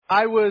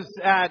I was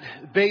at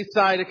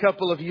Bayside a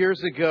couple of years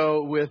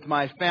ago with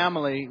my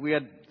family. We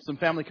had some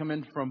family come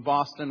in from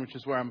Boston, which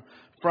is where I'm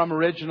from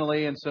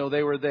originally. And so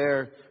they were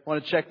there,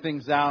 wanted to check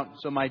things out.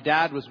 So my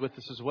dad was with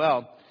us as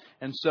well.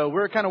 And so we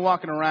were kind of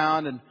walking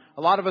around and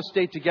a lot of us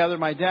stayed together.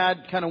 My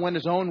dad kind of went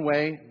his own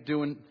way,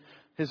 doing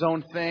his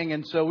own thing.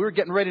 And so we were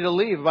getting ready to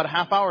leave. About a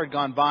half hour had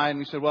gone by and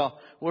we said, well,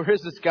 where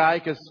is this guy?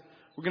 Because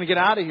we're going to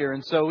get out of here.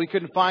 And so we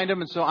couldn't find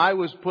him. And so I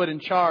was put in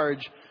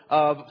charge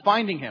of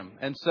finding him.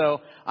 And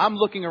so I'm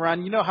looking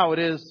around. You know how it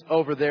is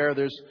over there.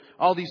 There's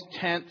all these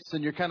tents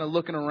and you're kind of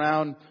looking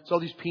around. It's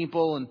all these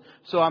people. And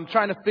so I'm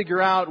trying to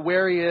figure out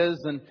where he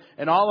is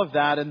and all of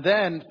that. And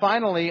then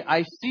finally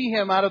I see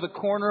him out of the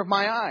corner of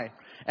my eye.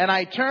 And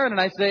I turn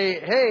and I say,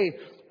 hey,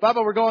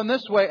 Baba, we're going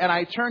this way. And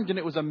I turned and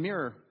it was a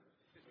mirror.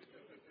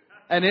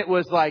 And it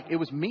was like, it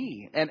was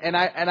me. And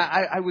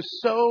I was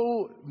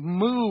so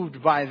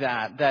moved by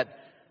that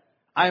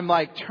I'm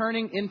like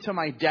turning into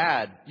my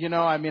dad. You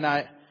know, I mean,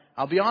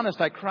 I'll be honest,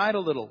 I cried a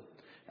little.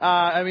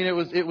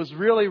 It was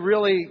really,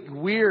 really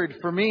weird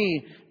for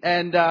me.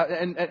 And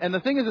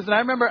the thing is, and I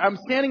remember I'm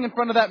standing in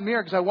front of that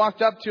mirror because I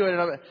walked up to it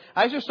and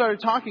I just started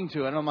talking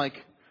to it. And I'm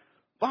like,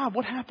 Bob,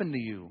 what happened to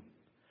you?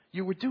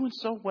 You were doing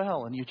so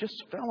well and you just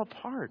fell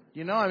apart.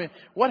 You know, I mean,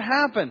 what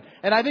happened?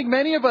 And I think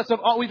many of us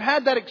we've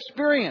had that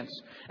experience.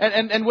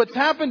 And what's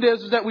happened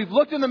is that we've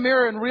looked in the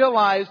mirror and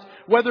realized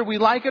whether we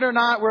like it or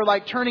not, we're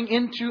like turning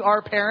into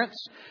our parents.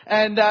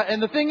 And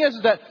the thing is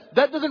that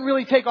doesn't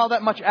really take all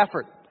that much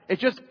effort. It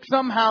just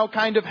somehow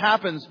kind of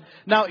happens.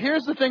 Now,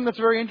 here's the thing that's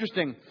very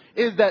interesting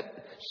is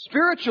that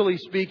spiritually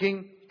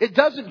speaking, it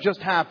doesn't just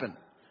happen.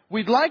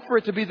 We'd like for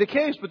it to be the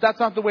case, but that's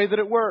not the way that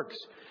it works.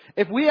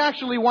 If we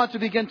actually want to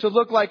begin to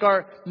look like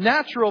our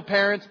natural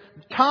parents,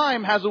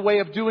 time has a way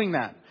of doing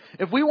that.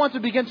 If we want to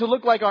begin to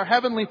look like our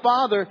Heavenly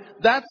Father,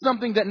 that's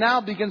something that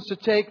now begins to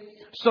take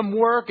some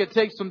work. It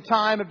takes some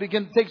time.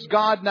 It takes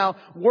God now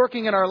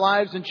working in our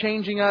lives and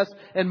changing us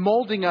and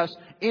molding us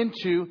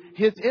into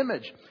His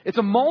image. It's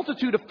a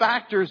multitude of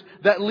factors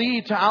that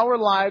lead to our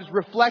lives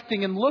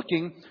reflecting and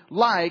looking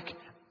like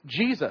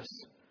Jesus.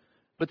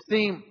 But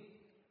see,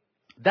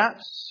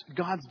 that's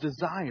God's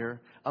desire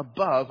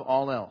above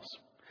all else.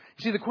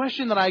 See, the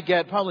question that I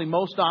get probably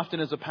most often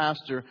as a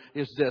pastor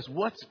is this.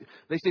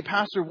 They say,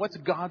 Pastor, what's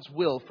God's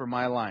will for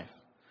my life?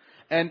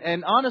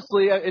 And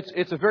honestly,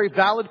 it's a very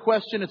valid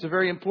question. It's a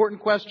very important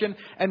question.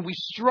 And we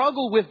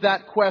struggle with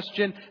that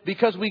question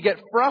because we get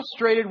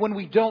frustrated when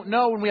we don't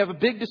know, when we have a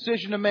big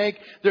decision to make.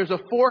 There's a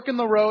fork in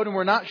the road and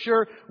we're not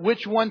sure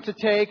which one to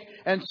take.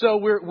 And so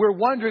we're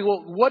wondering,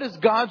 well, what is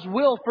God's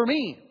will for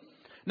me?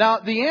 Now,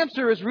 the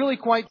answer is really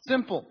quite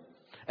simple.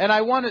 And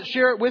I want to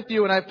share it with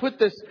you. And I put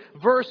this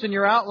verse in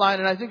your outline,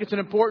 and I think it's an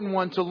important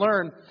one to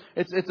learn.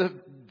 It's a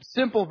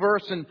simple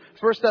verse in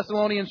 1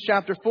 Thessalonians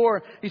chapter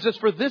 4. He says,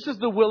 for this is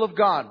the will of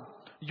God,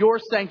 your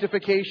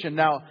sanctification.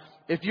 Now,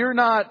 if you're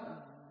not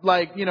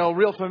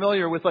real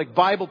familiar with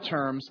Bible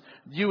terms,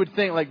 you would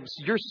think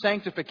your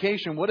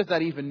sanctification, what does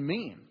that even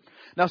mean?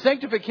 Now,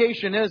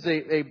 sanctification is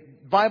a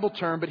Bible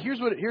term, but here's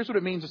what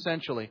it means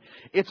essentially.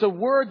 It's a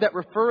word that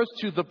refers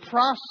to the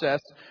process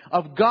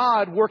of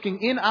God working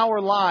in our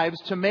lives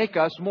to make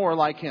us more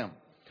like Him.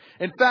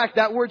 In fact,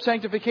 that word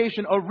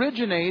sanctification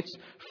originates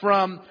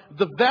from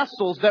the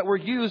vessels that were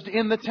used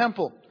in the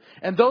temple.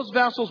 And those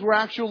vessels were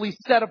actually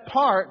set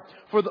apart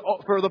for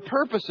the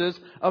purposes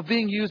of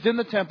being used in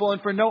the temple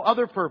and for no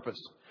other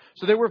purpose.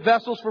 So there were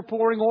vessels for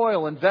pouring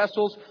oil and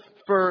vessels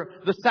for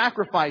the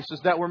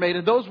sacrifices that were made.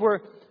 And those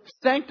were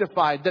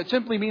sanctified. That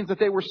simply means that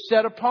they were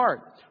set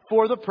apart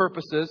for the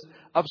purposes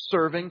of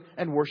serving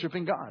and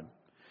worshiping God.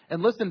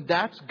 And listen,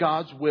 that's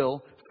God's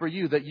will for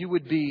you, that you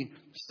would be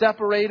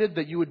separated,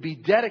 that you would be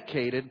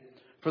dedicated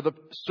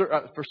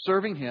for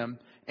serving Him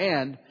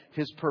and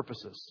His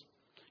purposes.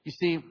 You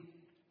see,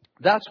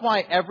 that's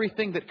why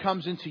everything that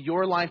comes into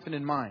your life and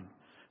in mine,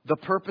 the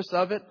purpose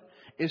of it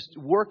is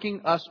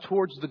working us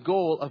towards the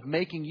goal of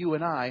making you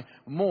and I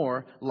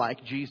more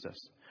like Jesus.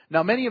 Now,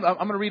 I'm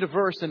going to read a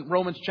verse in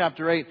Romans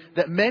chapter 8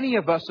 that many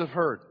of us have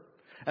heard.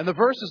 And the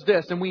verse is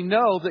this, and we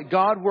know that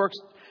God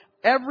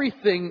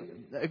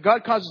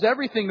causes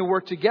everything to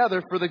work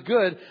together for the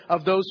good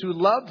of those who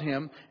loved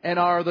Him and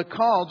are the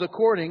called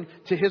according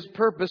to His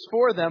purpose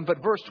for them.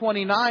 But verse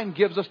 29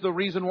 gives us the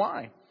reason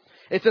why.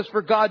 It says,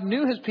 for God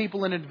knew His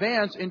people in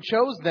advance and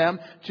chose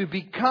them to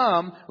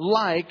become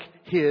like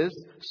His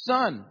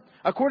Son.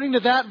 According to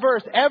that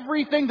verse,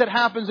 everything that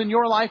happens in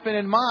your life and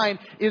in mine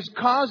is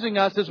causing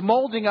us, is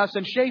molding us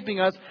and shaping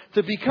us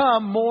to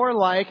become more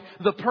like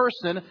the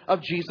person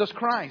of Jesus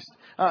Christ.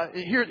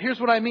 Here's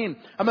what I mean.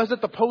 I was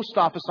at the post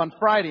office on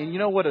Friday, and you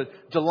know what a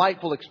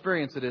delightful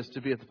experience it is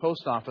to be at the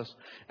post office.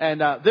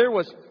 And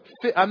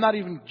I'm not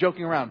even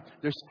joking around,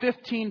 there's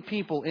 15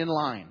 people in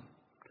line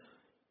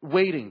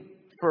waiting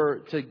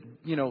to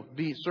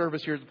be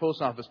service here at the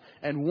post office,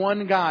 and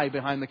one guy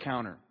behind the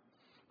counter,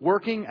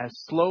 working as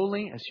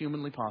slowly as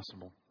humanly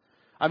possible.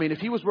 I mean, if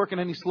he was working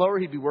any slower,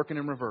 he'd be working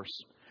in reverse.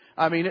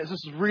 I mean, this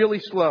is really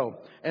slow.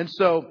 And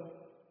so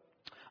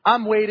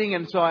I'm waiting,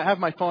 and so I have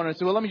my phone, and I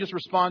said, well, let me just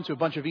respond to a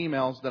bunch of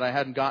emails that I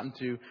hadn't gotten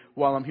to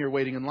while I'm here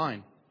waiting in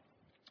line.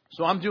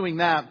 So I'm doing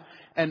that,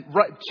 and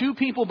two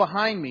people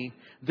behind me,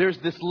 there's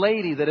this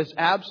lady that is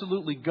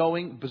absolutely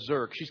going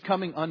berserk. She's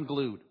coming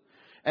unglued.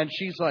 And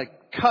she's like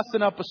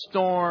cussing up a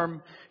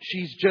storm.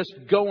 She's just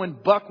going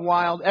buck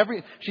wild.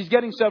 She's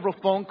getting several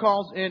phone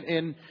calls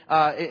in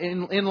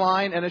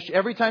line. And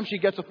every time she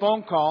gets a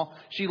phone call,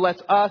 she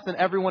lets us and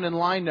everyone in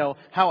line know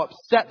how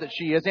upset that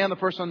she is, and the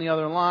person on the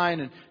other line,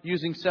 and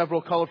using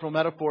several colorful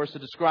metaphors to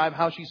describe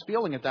how she's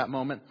feeling at that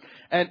moment.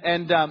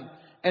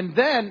 And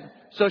then,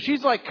 so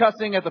she's like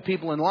cussing at the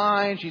people in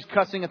line. She's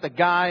cussing at the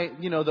guy,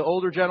 the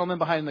older gentleman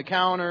behind the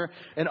counter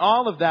and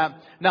all of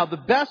that. Now, the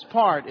best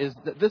part is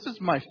that this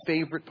is my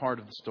favorite part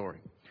of the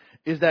story,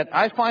 is that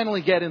I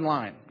finally get in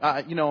line,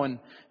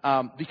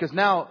 because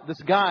now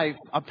this guy,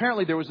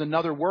 apparently there was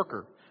another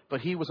worker, but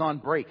he was on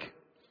break,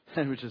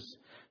 which is,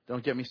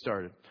 don't get me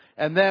started.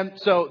 And then,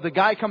 so the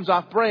guy comes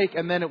off break,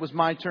 and then it was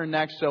my turn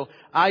next. So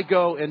I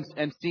go and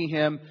see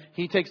him.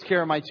 He takes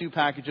care of my 2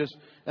 packages.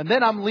 And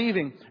then I'm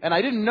leaving. And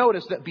I didn't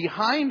notice that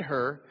behind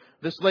her,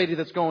 this lady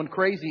that's going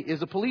crazy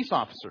is a police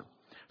officer.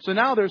 So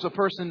now there's a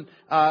person,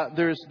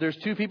 there's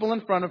 2 people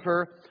in front of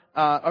her.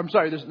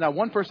 There's now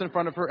 1 person in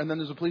front of her, and then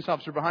there's a police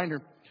officer behind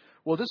her.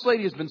 Well, this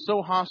lady has been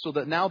so hostile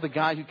that now the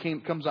guy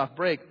who comes off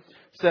break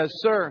says,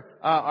 sir,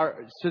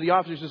 to the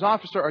officer, says,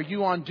 officer, are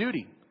you on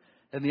duty?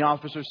 And the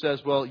officer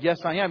says, well, yes,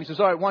 I am. He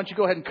says, all right, why don't you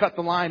go ahead and cut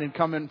the line and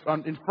come in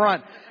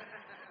front.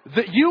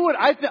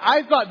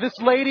 I thought this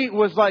lady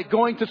was like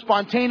going to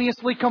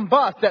spontaneously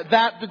combust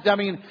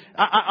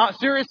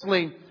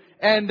seriously.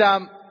 And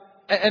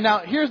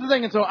now here's the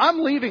thing. And so I'm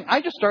leaving. I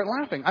just start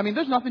laughing. I mean,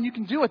 there's nothing you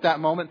can do at that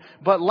moment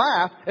but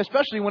laugh,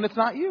 especially when it's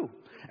not you.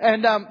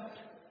 And,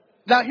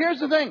 now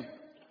here's the thing.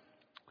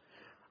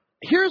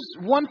 Here's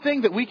one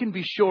thing that we can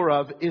be sure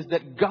of, is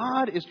that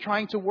God is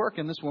trying to work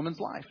in this woman's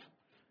life.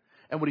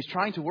 And what He's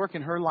trying to work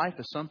in her life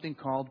is something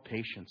called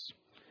patience.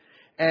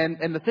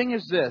 And the thing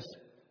is this.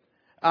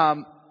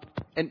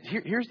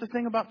 Here's the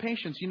thing about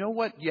patience. You know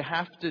what you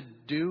have to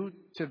do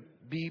to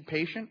be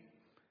patient?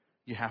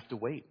 You have to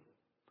wait.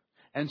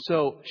 And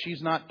so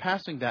she's not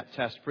passing that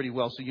test pretty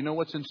well. So you know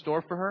what's in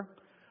store for her?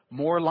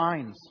 More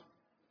lines.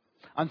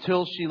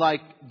 Until she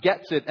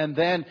gets it. And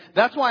then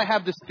that's why I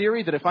have this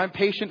theory that if I'm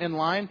patient in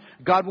line,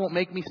 God won't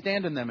make me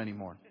stand in them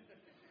anymore.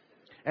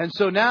 And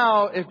so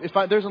now, if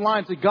there's a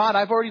line, say, God,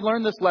 I've already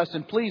learned this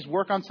lesson. Please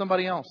work on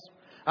somebody else.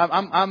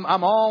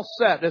 I'm all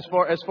set as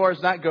far as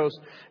that goes.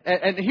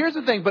 And here's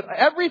the thing, but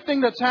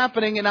everything that's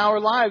happening in our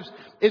lives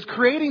is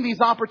creating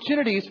these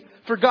opportunities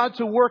for God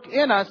to work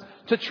in us,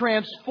 to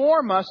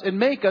transform us and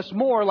make us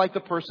more like the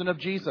person of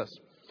Jesus.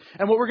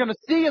 And what we're going to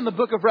see in the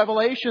book of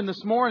Revelation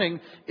this morning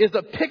is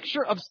a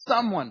picture of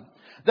someone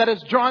that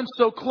is drawn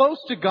so close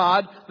to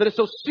God, that is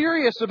so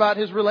serious about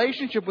his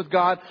relationship with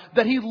God,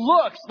 that he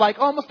looks like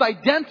almost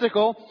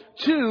identical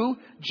to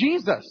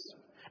Jesus.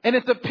 And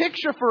it's a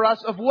picture for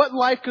us of what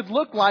life could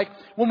look like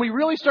when we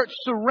really start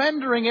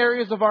surrendering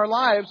areas of our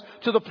lives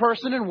to the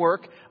person and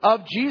work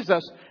of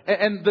Jesus.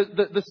 And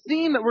the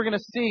scene that we're going to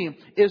see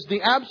is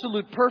the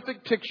absolute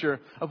perfect picture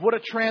of what a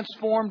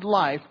transformed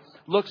life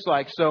looks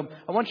like. So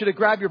I want you to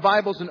grab your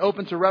Bibles and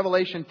open to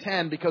Revelation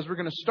 10, because we're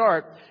going to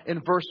start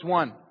in verse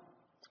 1.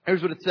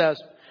 Here's what it says.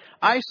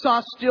 I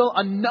saw still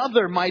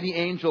another mighty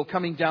angel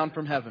coming down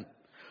from heaven,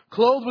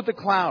 clothed with a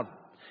cloud,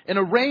 and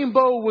a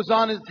rainbow was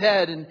on his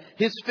head, and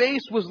his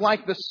face was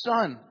like the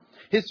sun.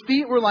 His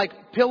feet were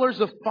like pillars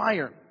of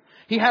fire.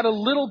 He had a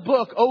little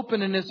book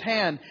open in his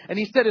hand, and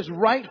he set his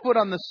right foot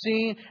on the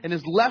sea and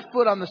his left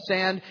foot on the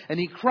sand, and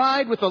he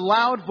cried with a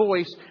loud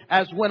voice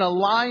as when a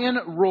lion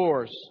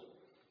roars.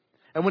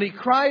 And when he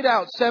cried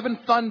out, 7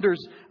 thunders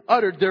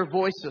uttered their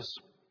voices.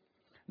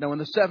 Now when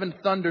the 7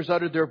 thunders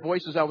uttered their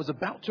voices, I was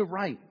about to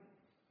write,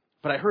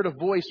 but I heard a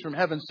voice from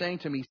heaven saying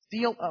to me,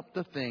 seal up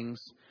the things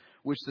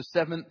which the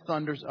 7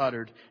 thunders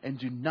uttered, and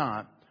do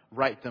not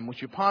write them.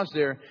 Would you pause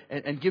there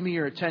and give me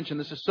your attention?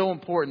 This is so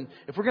important.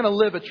 If we're going to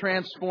live a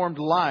transformed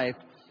life,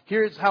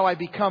 here's how I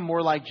become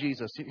more like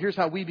Jesus. Here's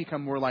how we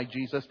become more like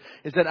Jesus,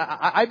 is that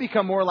I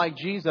become more like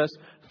Jesus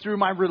through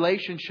my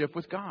relationship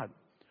with God.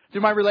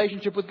 Through my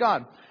relationship with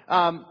God.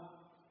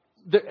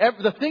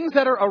 The things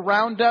that are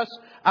around us,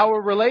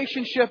 our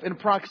relationship and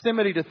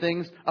proximity to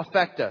things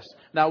affect us.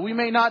 Now, we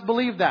may not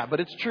believe that, but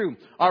it's true.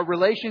 Our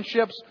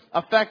relationships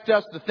affect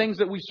us. The things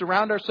that we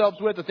surround ourselves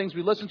with, the things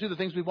we listen to, the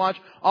things we watch,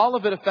 all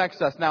of it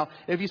affects us. Now,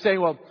 if you say,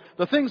 well,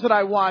 the things that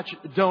I watch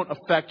don't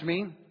affect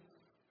me,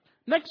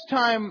 next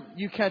time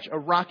you catch a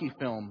Rocky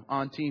film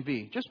on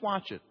TV, just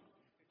watch it.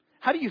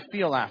 How do you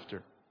feel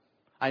after?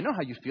 I know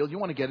how you feel. You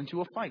want to get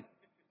into a fight.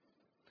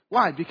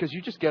 Why? Because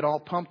you just get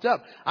all pumped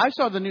up.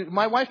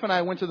 My wife and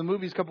I went to the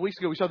movies a couple weeks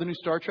ago. We saw the new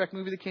Star Trek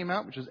movie that came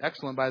out, which is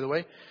excellent, by the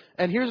way.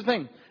 And here's the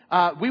thing.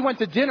 We went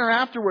to dinner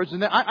afterwards,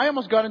 and then I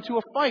almost got into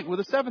a fight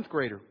with a 7th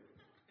grader.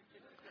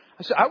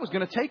 I was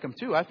going to take him,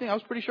 too. I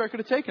was pretty sure I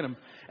could have taken him.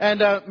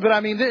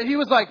 But he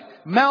was like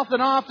mouthing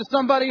off to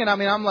somebody, and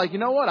I'm like, you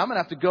know what? I'm going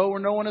to have to go where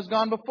no one has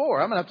gone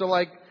before. I'm going to have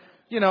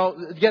to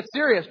get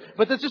serious.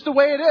 But that's just the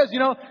way it is.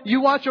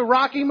 You watch a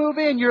Rocky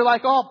movie and you're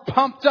like all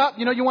pumped up.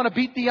 You want to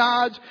beat the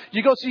odds.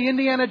 You go see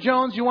Indiana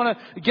Jones. You want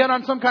to get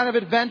on some kind of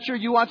adventure.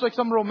 You watch like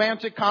some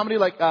romantic comedy.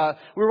 Like,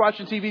 we were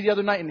watching TV the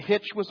other night and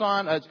Hitch was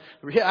on.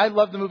 I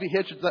love the movie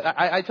Hitch.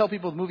 I tell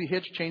people the movie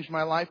Hitch changed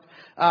my life.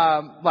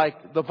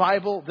 Like the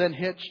Bible, then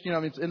Hitch.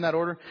 It's in that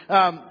order.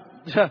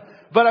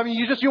 But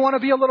you want to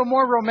be a little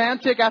more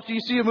romantic after you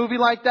see a movie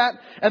like that.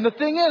 And the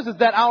thing is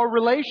that our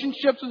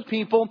relationships with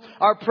people,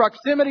 our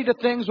proximity to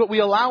things, what we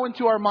allow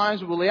into our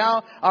minds, what we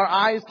allow our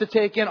eyes to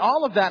take in,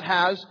 all of that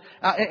has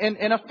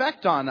an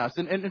effect on us.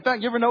 And in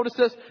fact, you ever notice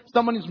this?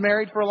 Someone who's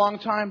married for a long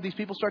time, these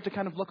people start to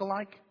kind of look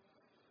alike.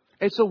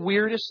 It's the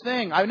weirdest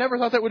thing. I never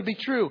thought that would be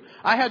true.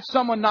 I had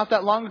someone not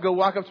that long ago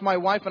walk up to my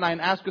wife and I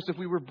and ask us if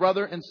we were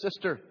brother and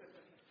sister.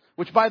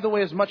 Which, by the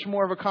way, is much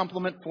more of a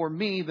compliment for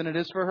me than it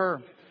is for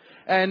her.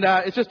 And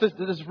it's just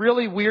this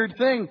really weird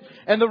thing.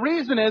 And the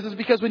reason is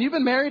because when you've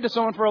been married to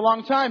someone for a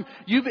long time,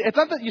 it's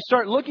not that you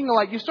start looking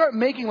alike. You start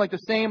making like the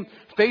same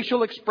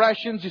facial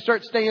expressions. You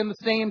start saying the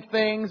same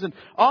things. And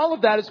all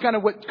of that is kind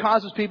of what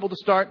causes people to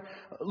start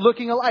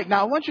looking alike.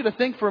 Now, I want you to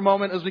think for a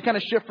moment as we kind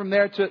of shift from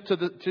there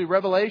to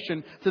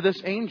Revelation to this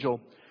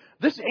angel.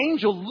 This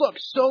angel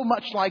looks so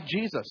much like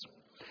Jesus.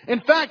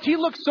 In fact, he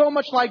looks so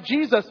much like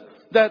Jesus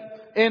that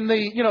in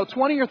the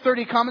 20 or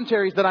 30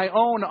 commentaries that I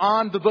own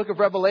on the book of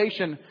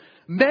Revelation,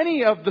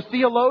 many of the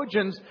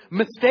theologians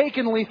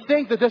mistakenly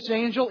think that this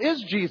angel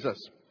is Jesus.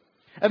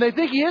 And they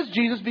think he is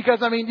Jesus because,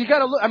 you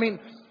gotta look,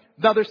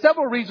 now there's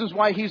several reasons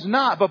why he's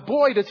not, but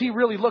boy, does he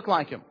really look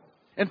like him.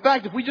 In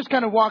fact, if we just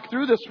kind of walk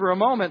through this for a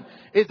moment,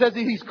 it says that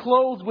he's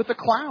clothed with a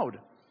cloud.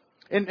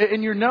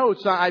 In your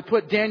notes, I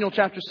put Daniel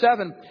chapter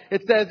 7.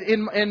 It says,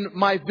 in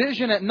my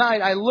vision at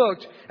night, I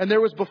looked, and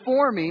there was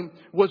before me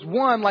was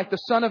one like the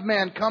Son of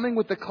Man coming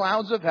with the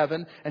clouds of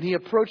heaven, and he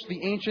approached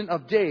the Ancient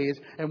of Days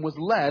and was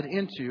led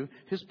into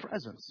his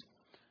presence.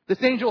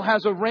 This angel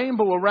has a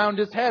rainbow around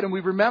his head, and we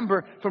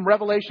remember from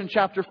Revelation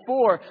chapter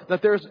 4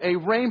 that there's a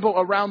rainbow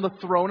around the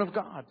throne of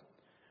God.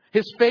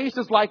 His face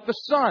is like the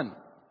sun.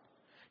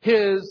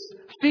 His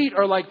feet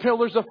are like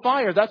pillars of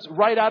fire. That's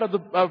right out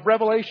of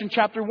Revelation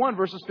chapter 1,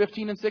 verses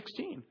 15 and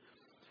 16.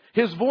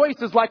 His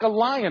voice is like a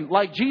lion,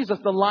 like Jesus,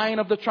 the Lion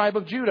of the tribe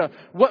of Judah.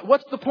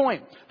 What's the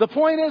point? The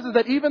point is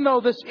that even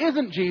though this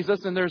isn't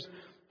Jesus, and there's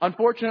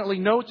unfortunately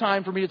no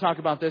time for me to talk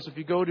about this, if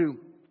you go to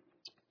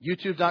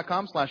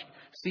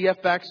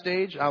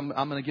youtube.com/CFBackstage, I'm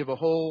going to give a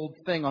whole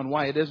thing on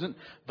why it isn't.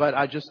 But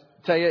I just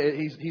tell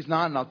you, he's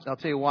not, and I'll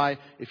tell you why.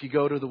 If you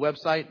go to the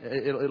website,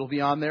 it'll be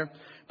on there.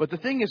 But the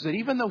thing is that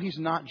even though he's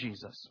not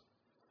Jesus,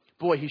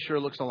 boy, he sure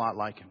looks a lot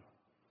like him.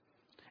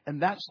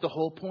 And that's the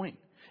whole point,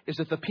 is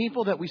that the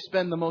people that we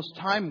spend the most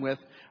time with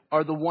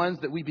are the ones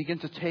that we begin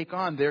to take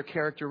on their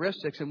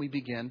characteristics and we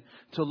begin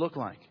to look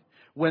like.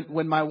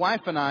 When my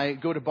wife and I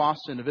go to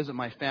Boston to visit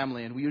my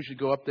family, and we usually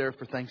go up there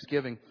for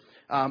Thanksgiving,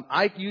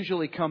 I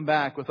usually come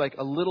back with like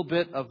a little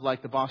bit of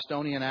like the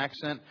Bostonian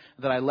accent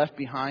that I left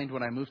behind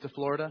when I moved to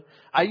Florida.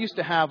 I used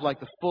to have like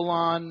the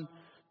full-on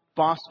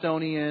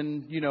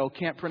Bostonian,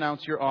 can't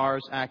pronounce your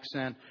R's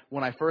accent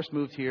when I first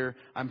moved here.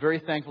 I'm very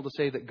thankful to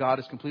say that God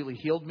has completely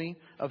healed me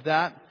of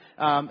that.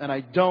 And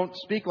I don't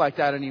speak like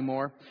that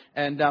anymore.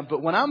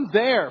 But when I'm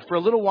there for a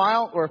little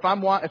while, or if I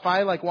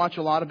watch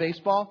a lot of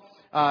baseball,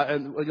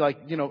 on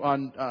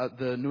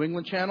the New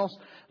England channels,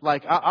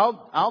 like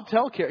I'll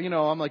tell Carrie,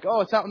 I'm like,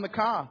 oh, it's out in the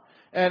car.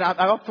 And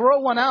I'll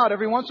throw one out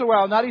every once in a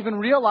while, not even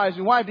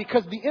realizing why,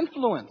 because the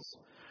influence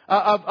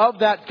of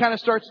that kind of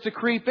starts to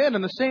creep in.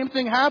 And the same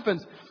thing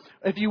happens.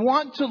 If you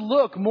want to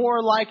look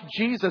more like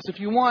Jesus, if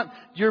you want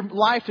your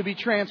life to be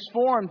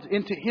transformed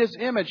into His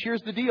image,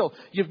 here's the deal.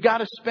 You've got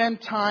to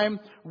spend time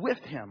with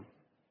Him.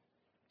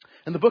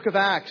 In the book of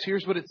Acts,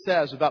 here's what it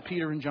says about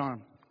Peter and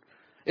John.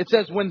 It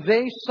says, when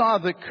they saw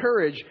the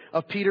courage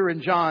of Peter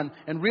and John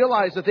and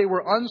realized that they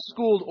were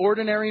unschooled,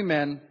 ordinary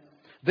men,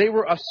 they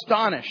were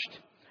astonished.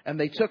 And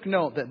they took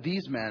note that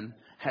these men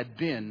had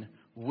been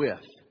with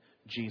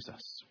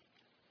Jesus.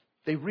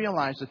 They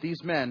realized that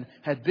these men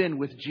had been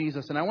with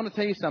Jesus. And I want to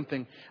tell you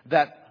something,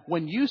 that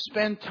when you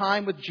spend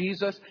time with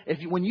Jesus,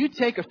 when you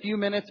take a few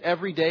minutes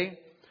every day,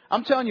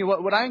 I'm telling you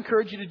what I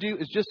encourage you to do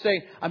is just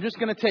say, I'm just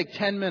going to take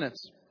 10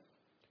 minutes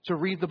to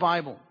read the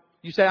Bible.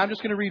 You say, I'm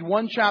just going to read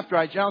one chapter.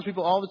 I challenge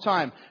people all the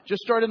time.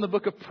 Just start in the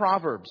book of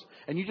Proverbs.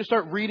 And you just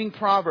start reading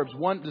Proverbs.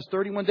 There's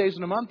 31 days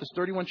in a month. There's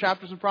 31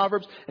 chapters in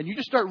Proverbs. And you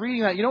just start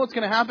reading that. You know what's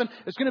going to happen?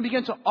 It's going to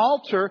begin to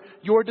alter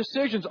your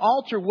decisions.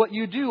 Alter what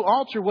you do.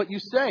 Alter what you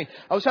say.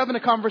 I was having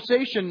a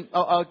conversation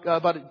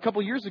about a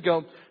couple years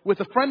ago with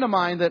a friend of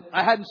mine that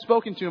I hadn't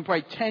spoken to in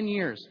probably 10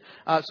 years.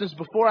 Since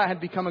before I had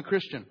become a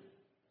Christian.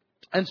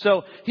 And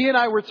so he and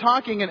I were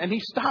talking, and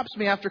he stops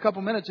me after a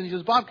couple minutes and he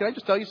says, Bob, can I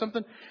just tell you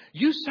something?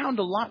 You sound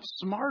a lot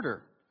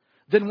smarter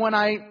than when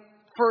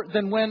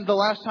the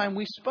last time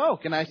we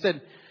spoke. And I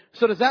said,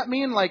 so does that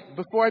mean like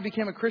before I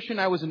became a Christian,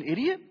 I was an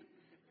idiot?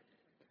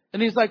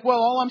 And he's like, well,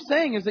 all I'm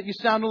saying is that you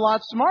sound a lot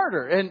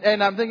smarter.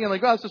 And I'm thinking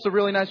like, oh, that's just a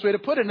really nice way to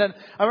put it. And then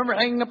I remember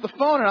hanging up the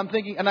phone and I'm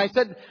thinking, and I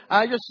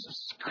just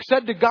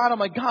said to God, I'm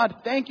like, God,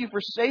 thank you for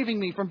saving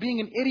me from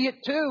being an idiot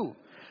too.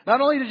 Not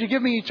only did you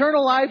give me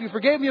eternal life, you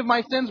forgave me of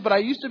my sins, but I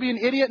used to be an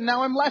idiot and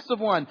now I'm less of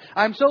one.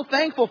 I'm so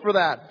thankful for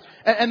that.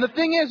 And the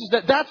thing is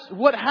that that's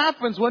what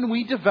happens when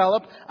we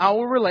develop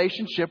our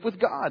relationship with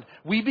God.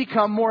 We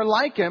become more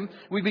like Him.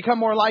 We become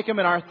more like Him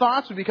in our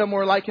thoughts. We become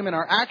more like Him in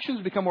our actions.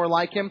 We become more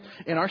like Him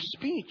in our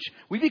speech.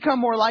 We become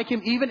more like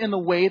Him even in the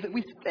way that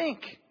we think.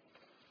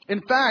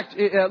 In fact,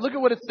 look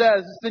at what it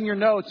says. It's in your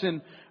notes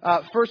in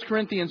 1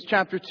 Corinthians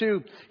chapter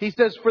 2. He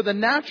says, for the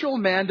natural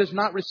man does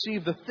not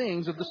receive the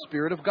things of the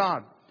Spirit of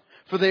God,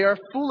 for they are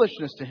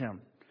foolishness to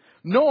him.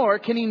 Nor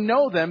can he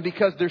know them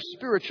because they're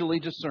spiritually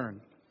discerned.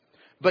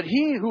 But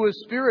he who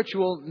is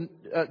spiritual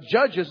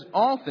judges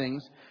all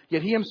things,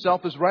 yet he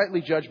himself is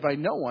rightly judged by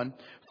no one.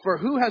 For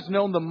who has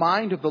known the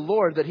mind of the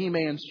Lord that he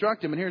may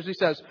instruct him? And here's what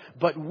he says,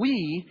 but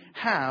we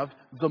have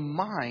the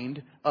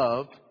mind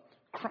of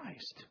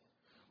Christ.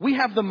 We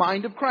have the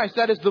mind of Christ.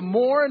 That is, the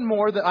more and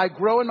more that I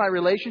grow in my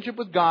relationship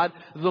with God,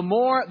 the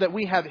more that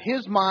we have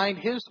His mind,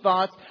 His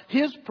thoughts,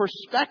 His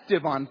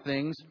perspective on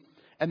things.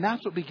 And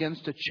that's what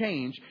begins to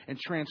change and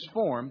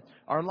transform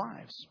our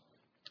lives.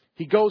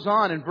 He goes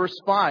on in verse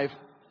 5.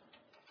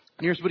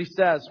 Here's what he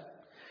says.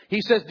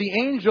 He says,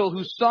 the angel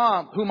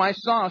whom I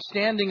saw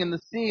standing in the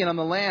sea and on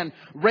the land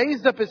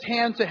raised up his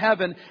hand to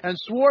heaven and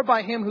swore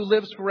by Him who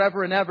lives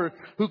forever and ever,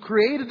 who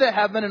created the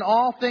heaven and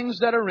all things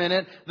that are in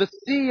it, the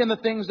sea and the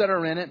things that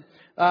are in it,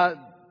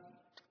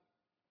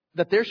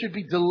 that there should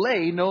be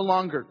delay no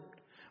longer.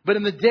 But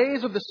in the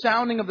days of the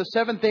sounding of the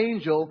seventh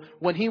angel,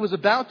 when he was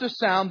about to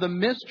sound, the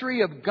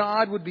mystery of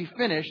God would be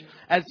finished,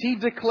 as He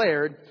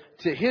declared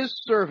to His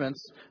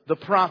servants, the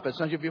prophets.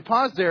 Now, if you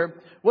pause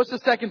there, what's the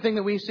second thing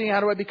that we see? How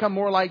do I become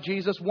more like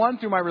Jesus? One,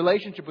 through my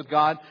relationship with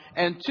God.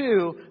 And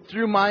two,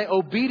 through my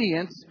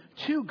obedience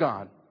to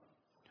God.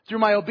 Through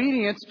my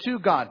obedience to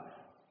God.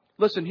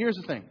 Listen, here's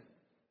the thing.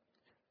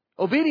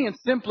 Obedience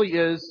simply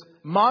is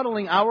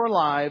modeling our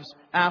lives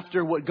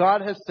after what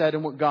God has said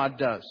and what God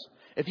does.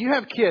 If you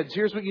have kids,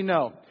 here's what you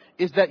know,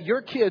 is that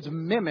your kids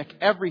mimic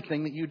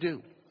everything that you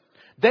do.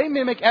 They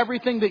mimic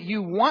everything that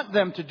you want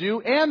them to do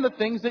and the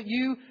things that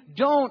you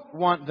don't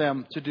want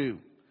them to do.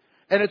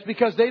 And it's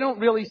because they don't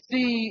really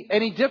see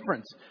any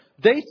difference.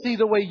 They see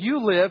the way you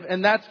live,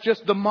 and that's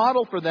just the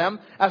model for them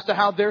as to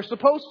how they're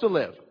supposed to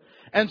live.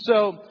 And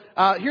so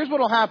here's what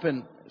will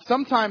happen.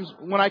 Sometimes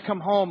when I come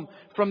home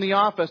from the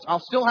office,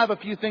 I'll still have a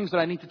few things that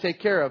I need to take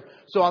care of.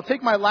 So I'll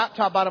take my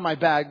laptop out of my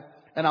bag,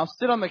 and I'll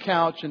sit on the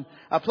couch and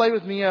I'll play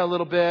with Mia a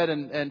little bit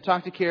and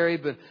talk to Carrie,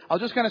 but I'll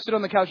just kind of sit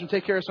on the couch and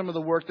take care of some of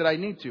the work that I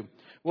need to.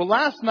 Well,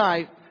 last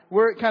night,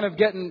 we're kind of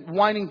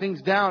winding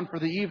things down for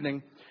the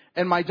evening,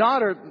 and my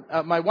daughter,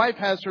 my wife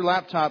has her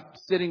laptop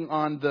sitting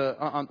on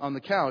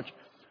the couch.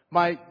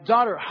 My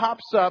daughter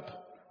hops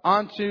up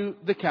onto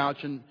the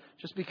couch, and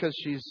just because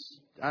she's,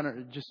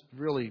 just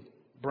really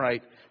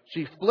bright,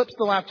 she flips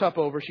the laptop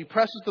over, she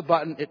presses the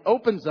button, it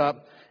opens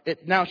up,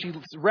 now she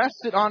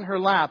rests it on her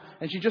lap,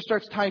 and she just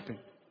starts typing.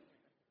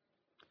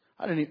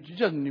 She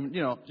doesn't even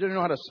know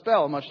how to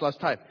spell, much less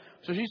type.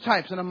 So she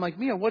types, and I'm like,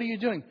 Mia, what are you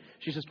doing?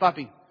 She says,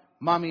 Papi,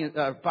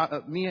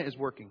 Mia is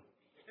working.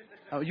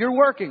 Oh, you're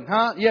working,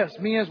 huh? Yes,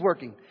 Mia is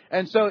working.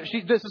 And so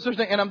this is her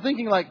thing, and I'm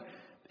thinking like,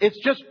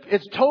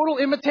 it's total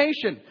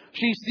imitation.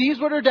 She sees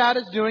what her dad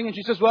is doing, and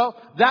she says, well,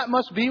 that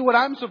must be what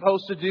I'm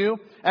supposed to do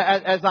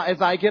as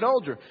I get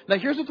older. Now,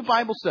 here's what the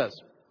Bible says.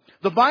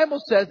 The Bible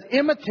says,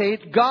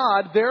 imitate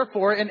God,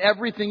 therefore, in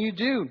everything you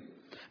do,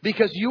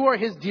 because you are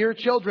His dear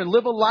children.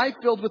 Live a life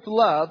filled with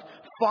love,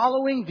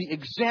 following the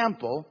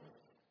example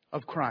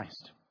of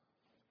Christ.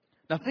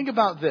 Now, think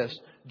about this.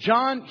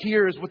 John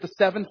hears what the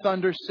seven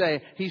thunders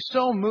say. He's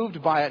so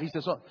moved by it. He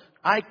says, well,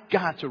 I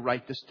got to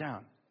write this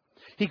down.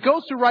 He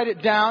goes to write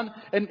it down,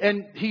 and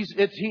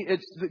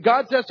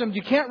God says to him,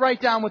 you can't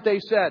write down what they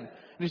said. And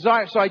he's all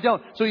right, so I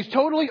don't. So he's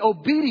totally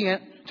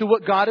obedient to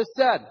what God has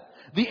said.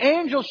 The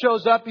angel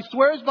shows up, he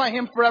swears by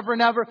Him forever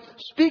and ever,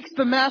 speaks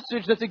the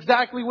message that's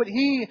exactly what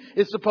he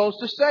is supposed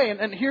to say.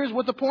 And here's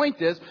what the point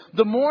is.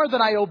 The more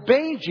that I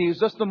obey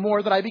Jesus, the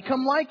more that I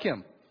become like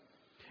Him.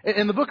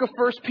 In the book of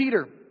 1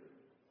 Peter,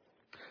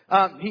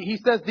 he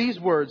says these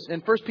words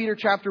in 1 Peter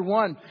chapter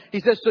 1. He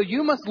says, so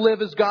you must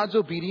live as God's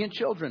obedient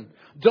children.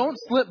 Don't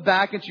slip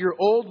back into your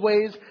old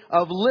ways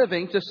of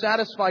living to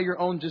satisfy your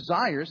own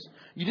desires.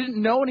 You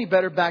didn't know any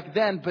better back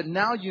then, but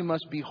now you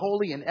must be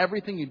holy in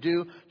everything you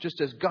do, just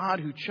as God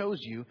who chose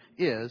you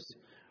is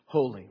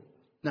holy.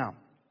 Now,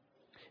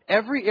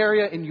 every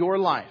area in your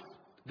life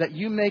that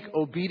you make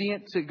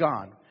obedient to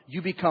God,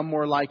 you become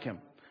more like Him.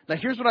 Now,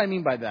 here's what I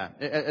mean by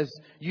that. As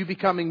you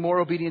becoming more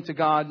obedient to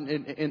God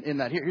in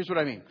that. Here's what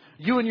I mean.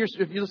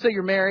 Let's say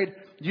you're married,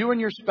 you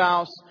and your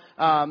spouse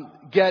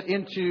get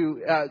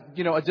into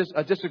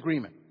a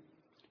disagreement.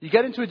 You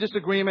get into a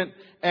disagreement,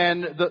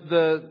 and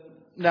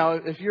now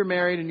if you're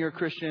married and you're a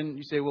Christian,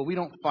 you say, well, we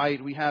don't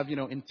fight. We have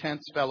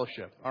intense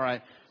fellowship. All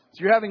right.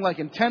 So you're having like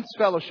intense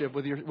fellowship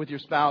with your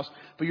spouse,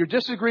 but you're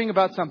disagreeing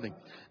about something.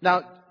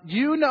 Now,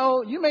 you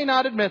know, you may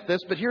not admit this,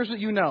 but here's what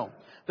you know.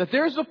 That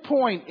there's a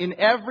point in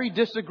every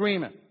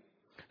disagreement.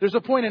 There's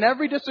a point in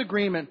every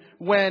disagreement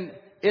when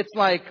it's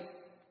like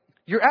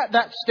you're at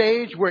that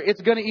stage where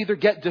it's going to either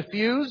get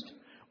diffused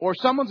or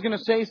someone's going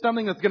to say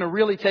something that's going to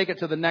really take it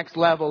to the next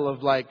level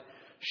of like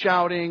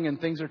shouting and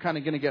things are kind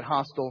of going to get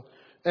hostile.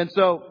 And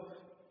so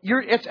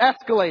it's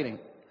escalating.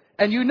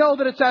 And you know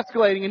that it's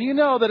escalating, and you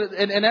know that,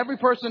 and every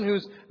person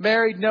who's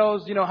married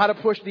knows, you know, how to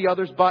push the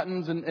other's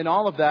buttons and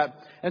all of that.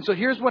 And so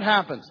here's what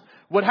happens.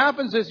 What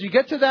happens is you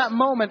get to that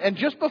moment, and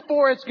just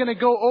before it's going to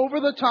go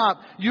over the top,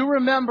 you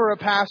remember a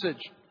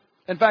passage.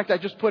 In fact, I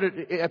put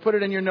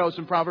it in your notes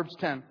in Proverbs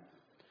 10.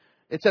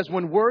 It says,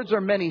 when words are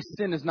many,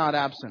 sin is not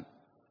absent.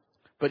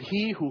 But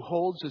he who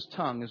holds his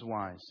tongue is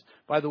wise.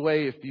 By the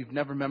way, if you've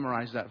never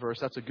memorized that verse,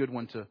 that's a good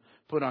one to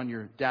put on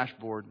your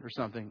dashboard or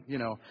something. You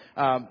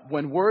know,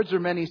 when words are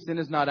many, sin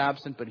is not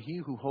absent, but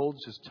he who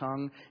holds his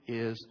tongue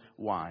is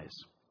wise.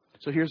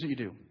 So here's what you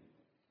do.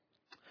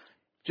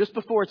 Just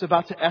before it's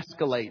about to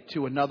escalate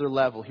to another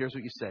level, here's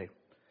what you say.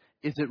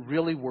 Is it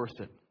really worth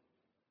it?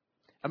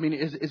 I mean,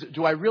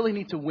 do I really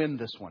need to win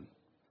this one?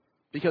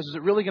 Because is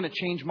it really going to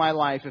change my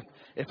life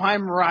if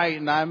I'm right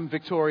and I'm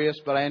victorious,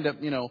 but I end up,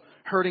 you know,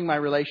 hurting my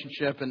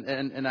relationship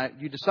and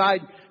you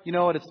decide, you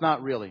know what, it's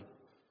not really.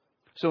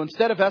 So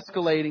instead of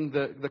escalating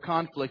the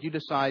conflict, you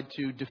decide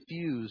to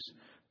diffuse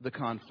the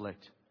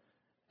conflict.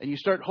 And you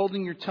start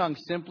holding your tongue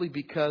simply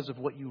because of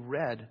what you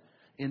read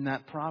in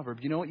that proverb.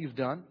 You know what you've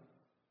done?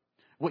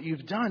 What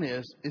you've done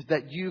is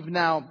that you've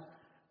now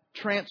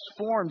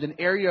transformed an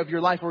area of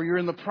your life, or you're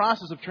in the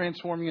process of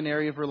transforming an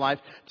area of your life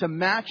to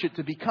match it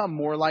to become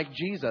more like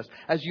Jesus.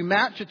 As you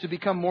match it to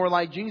become more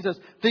like Jesus,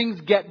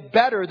 things get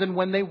better than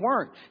when they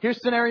weren't. Here's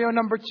scenario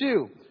number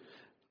 2.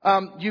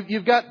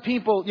 You've got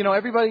people, you know,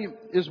 everybody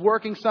is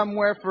working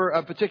somewhere for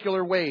a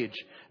particular wage.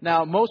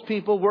 Now, most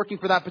people working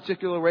for that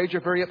particular wage are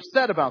very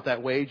upset about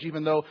that wage,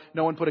 even though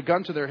no one put a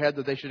gun to their head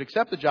that they should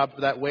accept the job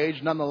for that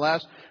wage.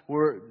 Nonetheless,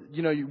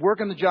 you work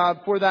on the job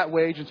for that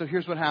wage. And so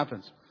here's what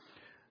happens.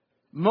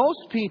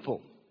 Most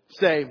people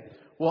say,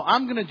 well,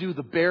 I'm going to do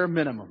the bare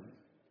minimum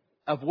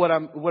of what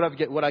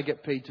I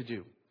get paid to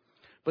do.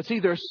 But see,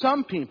 there are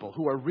some people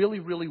who are really,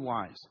 really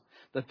wise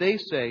that they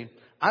say,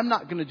 I'm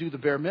not going to do the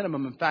bare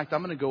minimum. In fact,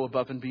 I'm going to go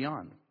above and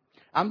beyond.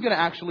 I'm going to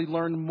actually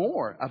learn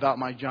more about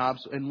my jobs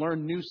and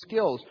learn new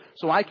skills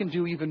so I can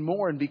do even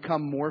more and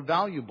become more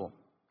valuable.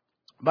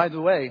 By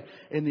the way,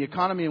 in the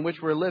economy in which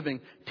we're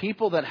living,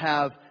 people that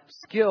have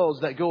skills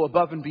that go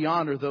above and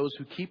beyond are those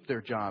who keep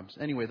their jobs.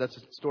 Anyway, that's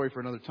a story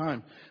for another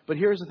time. But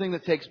here's the thing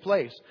that takes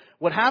place.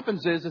 What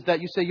happens is that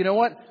you say, you know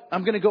what?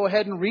 I'm going to go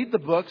ahead and read the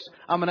books.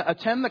 I'm going to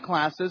attend the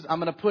classes. I'm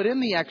going to put in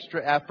the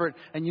extra effort.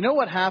 And you know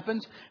what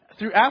happens?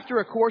 After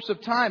a course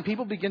of time,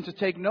 people begin to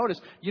take notice.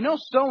 You know,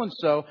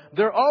 so-and-so,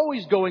 they're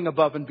always going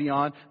above and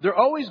beyond. They're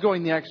always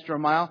going the extra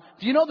mile.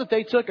 Do you know that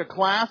they took a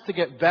class to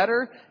get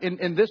better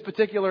in this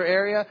particular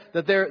area?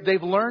 That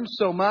they've learned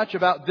so much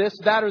about this,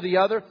 that, or the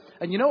other?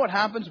 And you know what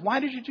happens? Why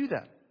did you do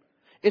that?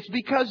 It's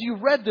because you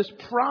read this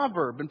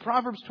proverb in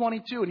Proverbs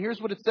 22. And here's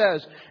what it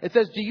says. It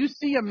says, do you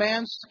see a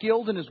man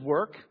skilled in his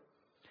work?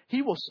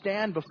 He will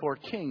stand before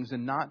kings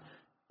and not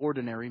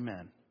ordinary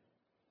men.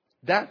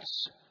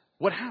 That's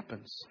what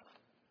happens.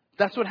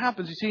 That's what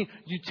happens. You see,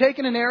 you take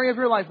in an area of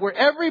your life where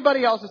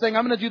everybody else is saying,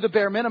 I'm going to do the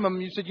bare minimum.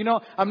 And you said, you know,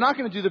 I'm not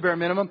going to do the bare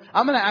minimum.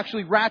 I'm going to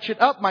actually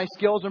ratchet up my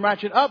skills and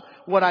ratchet up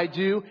what I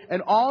do.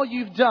 And all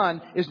you've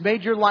done is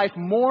made your life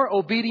more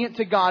obedient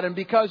to God. And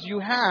because you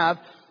have,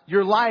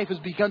 your life has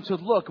begun to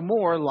look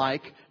more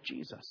like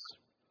Jesus.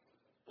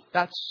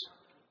 That's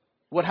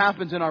what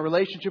happens in our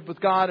relationship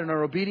with God and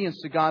our obedience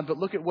to God. But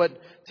look at what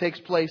takes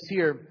place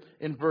here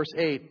in verse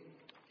 8.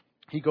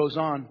 He goes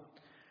on.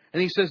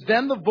 And he says,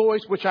 then the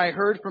voice which I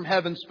heard from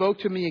heaven spoke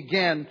to me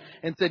again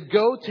and said,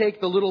 go take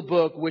the little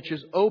book which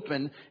is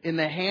open in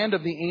the hand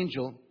of the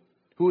angel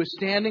who is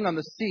standing on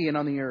the sea and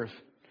on the earth.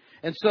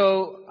 And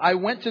so I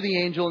went to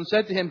the angel and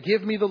said to him,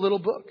 give me the little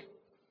book.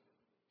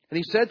 And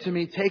he said to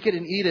me, take it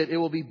and eat it. It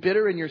will be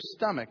bitter in your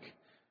stomach,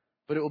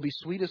 but it will be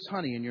sweet as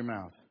honey in your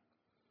mouth.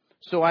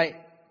 So I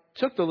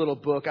took the little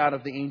book out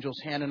of the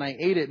angel's hand and I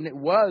ate it, and it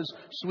was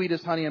sweet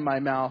as honey in my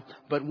mouth.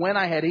 But when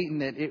I had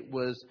eaten it, it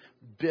was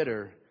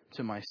bitter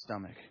to my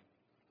stomach.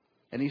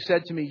 And he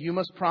said to me, you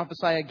must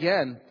prophesy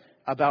again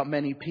about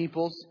many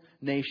peoples,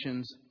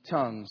 nations,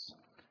 tongues,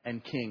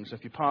 and kings. So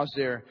if you pause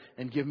there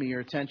and give me your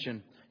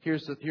attention,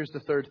 here's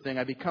the third thing.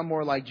 I become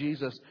more like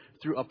Jesus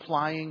through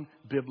applying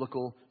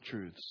biblical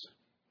truths.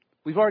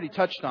 We've already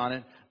touched on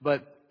it,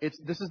 but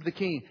this is the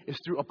key. It's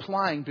through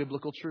applying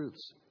biblical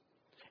truths.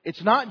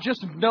 It's not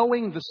just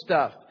knowing the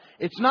stuff.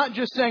 It's not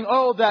just saying,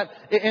 oh, that,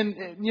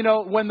 and you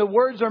know, when the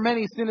words are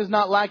many, sin is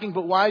not lacking,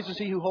 but wise is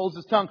he who holds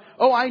his tongue.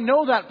 Oh, I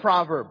know that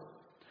proverb.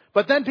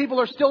 But then people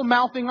are still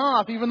mouthing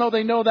off, even though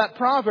they know that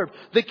proverb.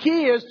 The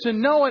key is to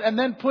know it and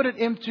then put it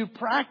into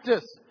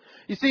practice.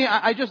 You see,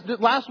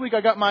 last week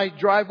I got my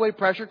driveway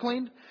pressure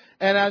cleaned.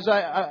 And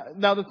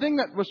now the thing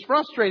that was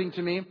frustrating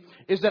to me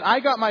is that I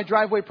got my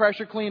driveway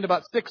pressure cleaned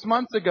about 6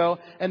 months ago.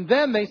 And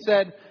then they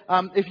said,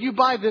 if you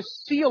buy this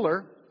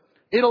sealer,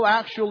 it'll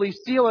actually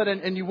seal it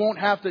and you won't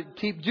have to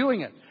keep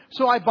doing it.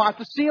 So I bought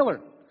the sealer.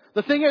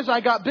 The thing is,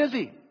 I got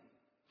busy.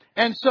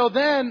 And so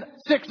then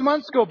 6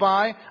 months go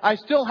by. I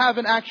still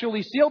haven't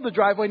actually sealed the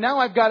driveway. Now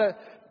I've got to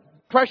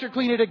pressure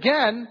clean it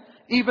again,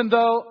 even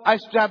though I've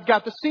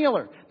got the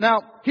sealer.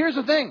 Now, here's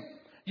the thing.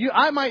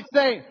 I might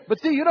say, but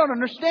see, you don't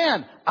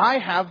understand. I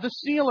have the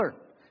sealer.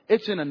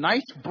 It's in a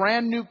nice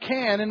brand new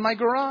can in my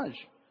garage.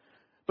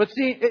 But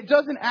see, it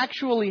doesn't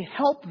actually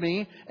help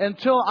me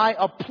until I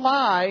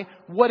apply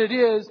what it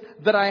is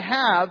that I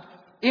have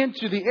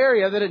into the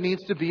area that it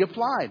needs to be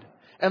applied.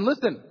 And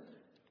listen,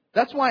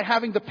 that's why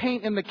having the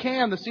paint in the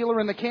can, the sealer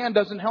in the can,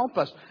 doesn't help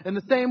us. In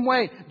the same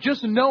way,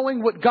 just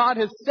knowing what God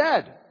has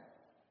said,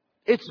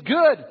 it's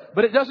good,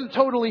 but it doesn't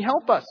totally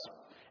help us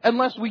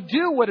unless we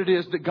do what it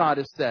is that God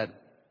has said.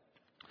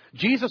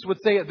 Jesus would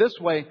say it this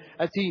way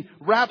as He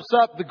wraps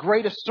up the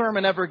greatest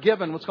sermon ever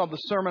given, what's called the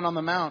Sermon on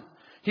the Mount.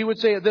 He would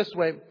say it this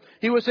way.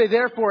 He would say,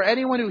 therefore,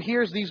 anyone who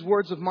hears these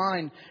words of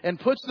mine and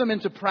puts them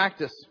into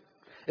practice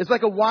is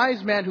like a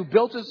wise man who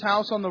built his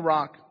house on the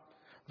rock.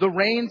 The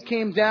rains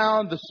came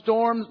down, the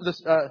storms,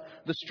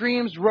 the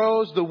streams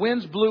rose, the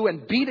winds blew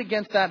and beat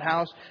against that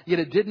house, yet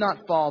it did not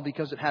fall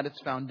because it had its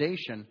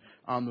foundation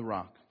on the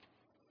rock.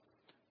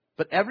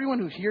 But everyone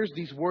who hears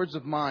these words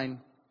of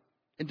mine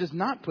and does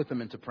not put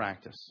them into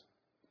practice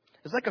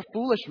is like a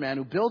foolish man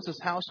who builds his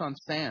house on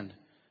sand.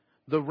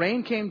 The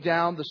rain came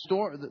down,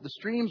 the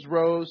streams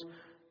rose,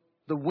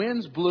 the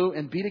winds blew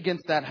and beat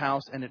against that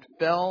house, and it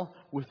fell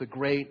with a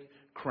great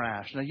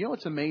crash. Now, you know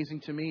what's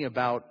amazing to me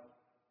about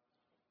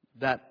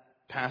that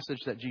passage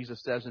that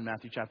Jesus says in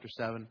Matthew chapter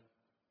 7?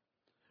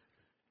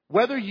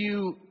 Whether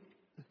you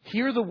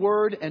hear the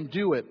word and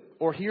do it,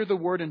 or hear the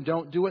word and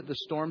don't do it, the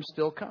storms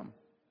still come.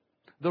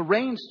 The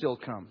rain still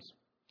comes.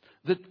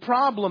 The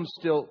problems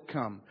still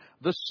come.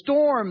 The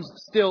storms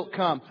still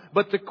come.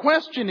 But the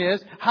question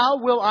is,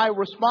 how will I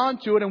respond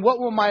to it, and what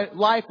will my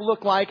life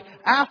look like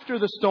after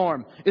the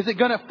storm? Is it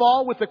going to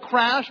fall with a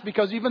crash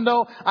because even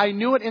though I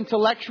knew it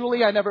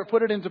intellectually, I never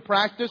put it into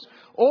practice?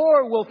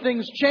 Or will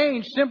things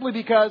change simply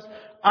because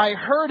I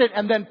heard it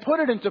and then put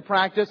it into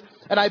practice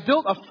and I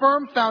built a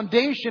firm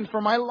foundation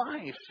for my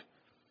life?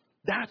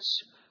 That's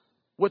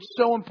what's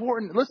so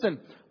important. Listen,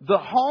 the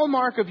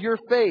hallmark of your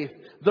faith,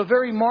 the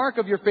very mark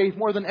of your faith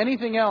more than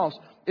anything else,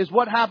 is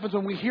what happens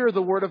when we hear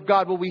the Word of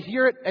God. Will we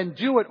hear it and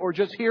do it, or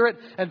just hear it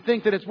and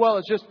think that it's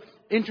just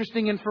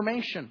interesting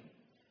information?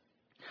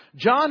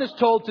 John is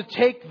told to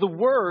take the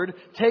Word,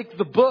 take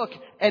the book,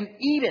 and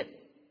eat it.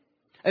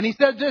 And he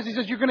said this, he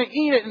says, you're going to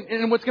eat it,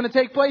 and what's going to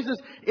take place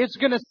is it's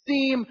going to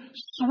seem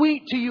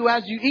sweet to you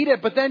as you eat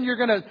it, but then you're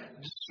going to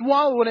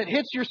swallow. When it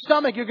hits your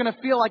stomach, you're going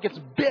to feel like it's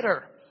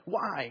bitter.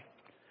 Why?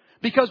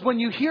 Because when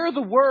you hear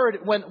the Word,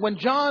 when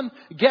John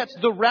gets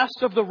the rest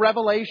of the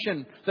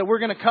revelation that we're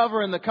going to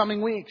cover in the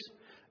coming weeks,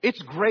 it's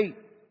great.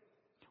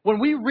 When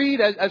we read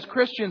as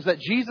Christians that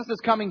Jesus is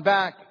coming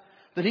back,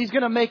 that He's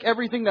going to make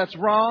everything that's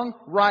wrong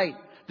right,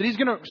 that He's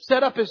going to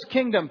set up His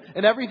kingdom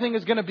and everything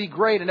is going to be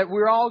great and that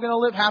we're all going to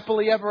live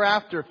happily ever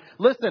after.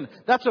 Listen,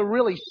 that's a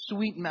really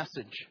sweet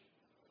message.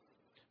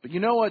 But you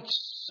know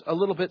what's a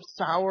little bit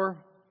sour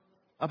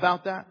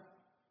about that?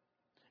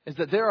 Is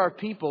that there are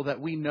people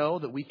that we know,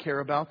 that we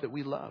care about, that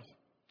we love,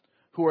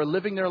 who are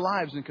living their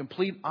lives in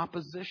complete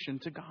opposition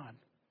to God.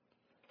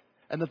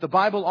 And that the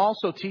Bible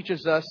also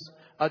teaches us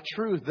a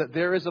truth, that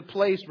there is a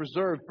place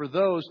reserved for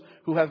those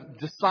who have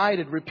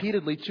decided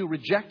repeatedly to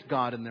reject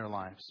God in their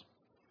lives.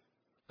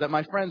 That,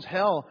 my friends,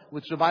 hell,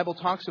 which the Bible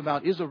talks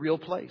about, is a real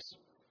place.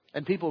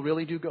 And people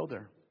really do go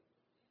there.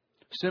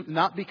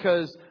 Not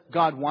because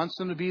God wants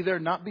them to be there,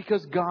 not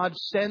because God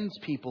sends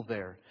people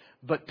there.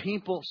 But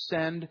people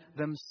send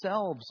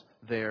themselves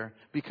there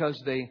because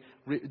they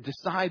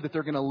decide that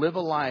they're going to live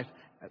a life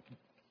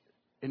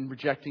in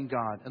rejecting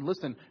God. And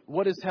listen,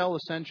 what is hell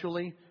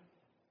essentially?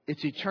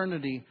 It's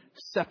eternity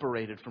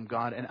separated from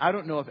God. And I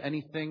don't know of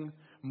anything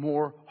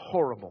more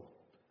horrible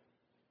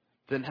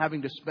than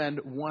having to spend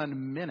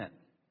 1 minute,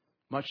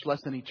 much less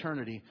an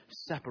eternity,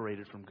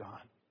 separated from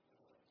God.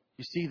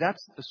 You see,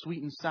 that's the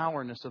sweet and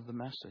sourness of the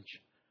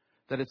message.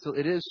 That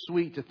it is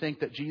sweet to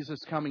think that Jesus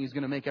coming is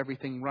going to make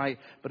everything right.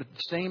 But at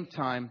the same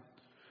time,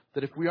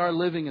 that if we are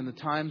living in the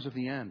times of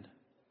the end,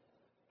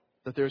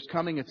 that there's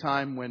coming a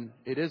time when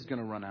it is going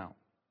to run out.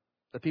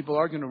 That people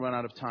are going to run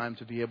out of time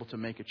to be able to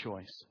make a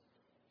choice.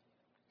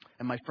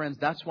 And my friends,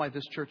 that's why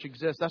this church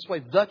exists. That's why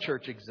the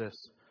church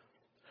exists.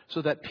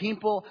 So that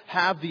people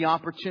have the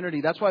opportunity.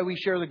 That's why we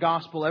share the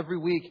gospel every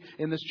week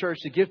in this church.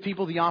 To give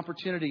people the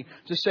opportunity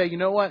to say, you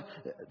know what?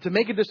 To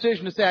make a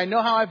decision to say, I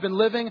know how I've been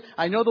living.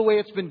 I know the way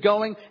it's been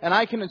going. And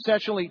I can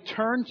essentially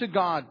turn to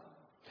God.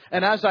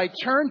 And as I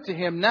turn to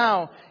Him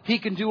now, He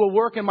can do a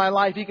work in my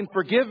life. He can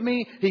forgive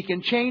me. He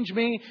can change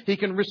me. He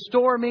can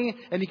restore me.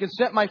 And He can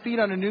set my feet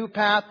on a new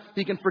path.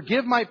 He can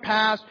forgive my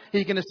past.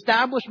 He can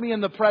establish me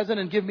in the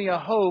present and give me a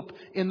hope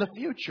in the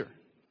future.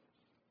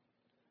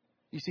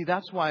 You see,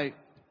 that's why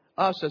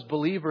us as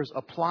believers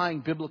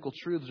applying biblical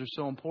truths are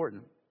so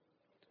important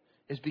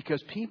is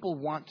because people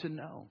want to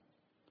know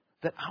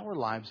that our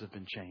lives have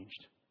been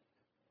changed.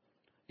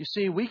 You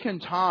see, we can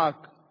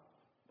talk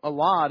a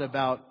lot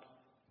about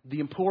the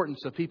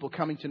importance of people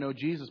coming to know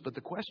Jesus, but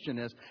the question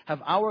is,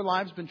 have our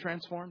lives been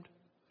transformed?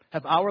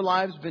 Have our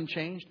lives been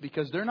changed?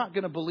 Because they're not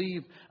going to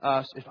believe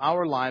us if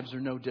our lives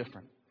are no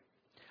different.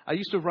 I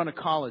used to run a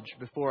college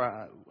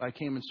before I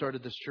came and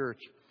started this church.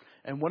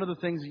 And one of the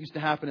things that used to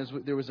happen is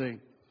there was a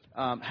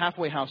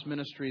halfway house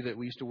ministry that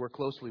we used to work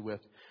closely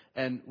with.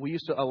 And we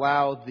used to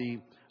allow the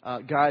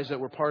guys that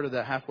were part of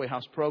that halfway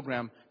house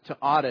program to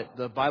audit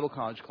the Bible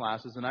college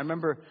classes. And I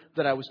remember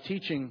that I was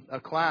teaching a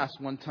class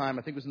one time,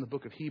 I think it was in the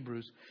book of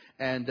Hebrews.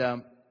 And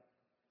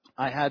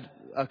I had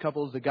a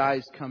couple of the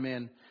guys come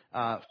in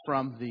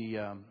from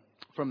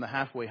the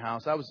halfway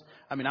house. I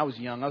was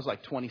young. I was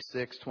like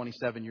 26,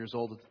 27 years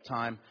old at the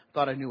time.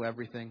 Thought I knew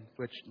everything,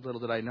 which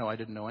little did I know I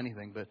didn't know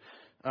anything. But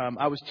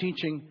I was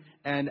teaching,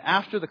 and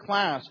after the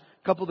class,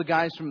 a couple of the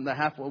guys from the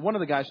one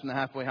of the guys from the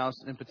halfway house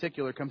in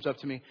particular comes up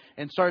to me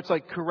and starts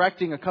like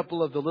correcting a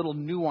couple of the little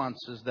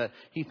nuances that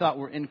he thought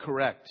were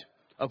incorrect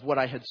of what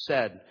I had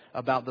said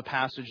about the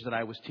passage that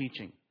I was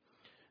teaching.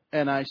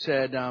 And I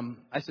said, so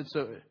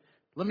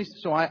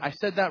I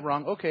said that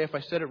wrong. Okay, if I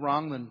said it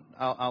wrong, then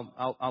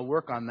I'll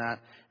work on that.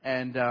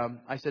 And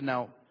I said,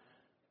 now,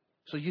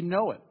 so you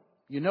know it.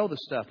 You know the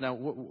stuff. Now,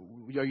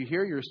 are you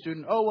here? You're a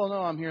student? Oh, well,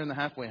 no, I'm here in the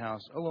halfway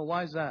house. Oh, well,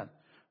 why is that?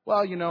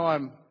 Well, you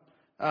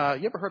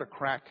ever heard of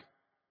crack?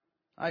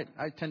 I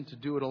tend to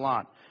do it a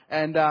lot.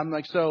 And I'm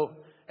like, so,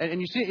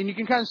 and you see, and you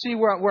can kind of see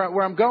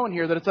where I'm going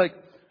here, that it's like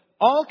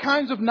all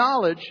kinds of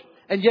knowledge,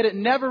 and yet it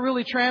never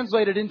really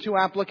translated into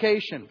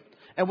application.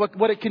 And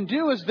what it can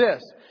do is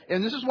this.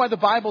 And this is why the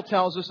Bible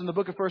tells us in the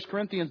book of 1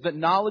 Corinthians that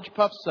knowledge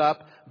puffs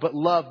up, but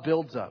love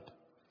builds up.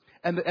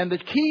 And the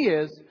key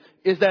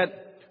is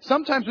that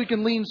sometimes we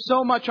can lean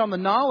so much on the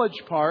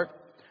knowledge part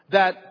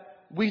that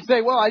we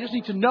say, well, I just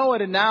need to know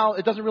it, and now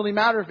it doesn't really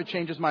matter if it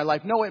changes my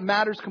life. No, it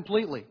matters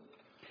completely.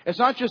 It's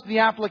not just the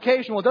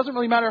application. Well, it doesn't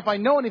really matter if I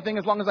know anything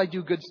as long as I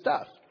do good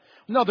stuff.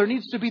 No, there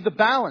needs to be the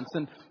balance.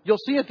 And you'll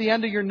see at the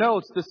end of your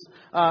notes this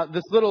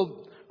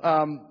little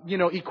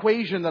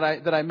equation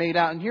that I made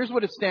out. And here's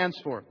what it stands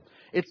for.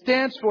 It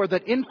stands for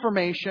that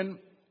information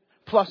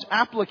plus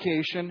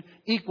application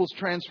equals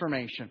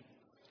transformation.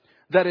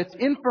 That it's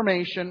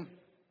information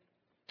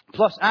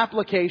plus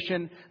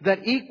application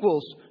that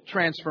equals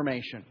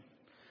transformation.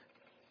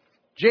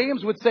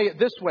 James would say it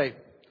this way.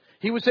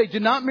 He would say, do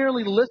not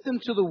merely listen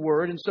to the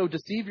word and so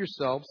deceive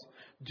yourselves.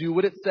 Do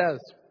what it says.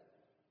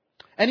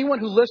 Anyone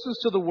who listens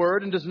to the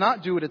word and does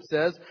not do what it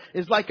says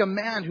is like a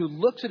man who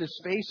looks at his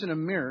face in a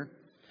mirror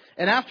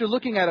and after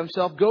looking at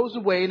himself goes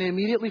away and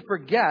immediately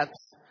forgets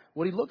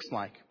what he looks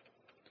like.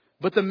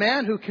 But the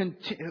man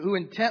who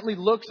intently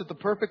looks at the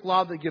perfect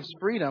law that gives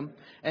freedom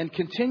and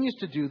continues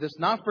to do this,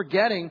 not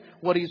forgetting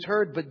what he's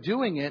heard, but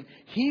doing it,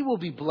 he will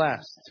be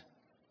blessed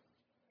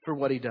for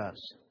what he does.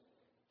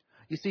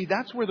 You see,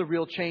 that's where the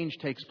real change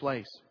takes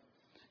place.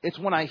 It's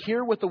when I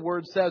hear what the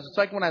Word says. It's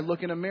like when I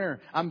look in a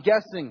mirror. I'm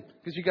guessing,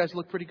 because you guys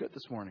look pretty good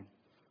this morning.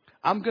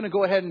 I'm going to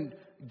go ahead and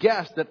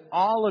guess that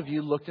all of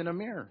you looked in a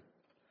mirror.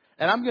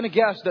 And I'm going to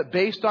guess that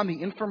based on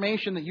the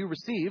information that you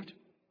received,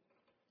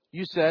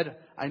 you said,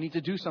 I need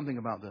to do something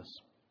about this.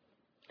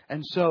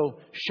 And so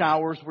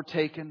showers were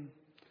taken.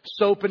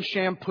 Soap and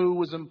shampoo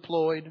was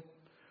employed.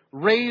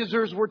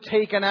 Razors were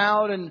taken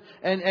out and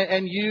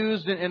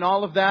used and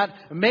all of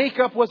that.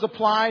 Makeup was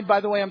applied.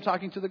 By the way, I'm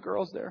talking to the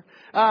girls there.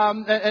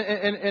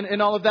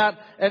 And all of that.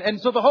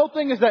 And so the whole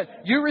thing is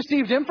that you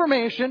received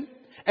information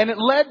and it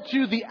led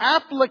to the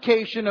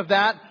application of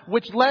that,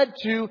 which led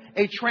to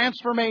a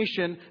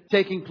transformation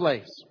taking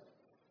place.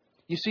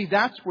 You see,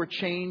 that's where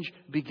change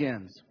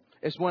begins.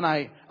 It's when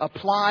I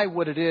apply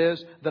what it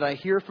is that I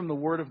hear from the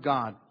Word of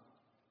God.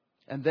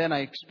 And then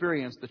I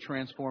experience the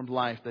transformed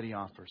life that He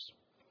offers.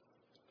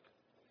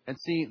 And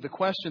see, the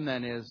question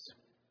then is,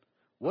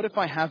 what if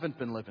I haven't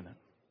been living it?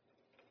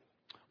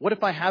 What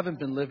if I haven't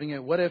been living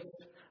it? What if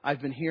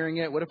I've been hearing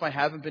it? What if I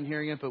haven't been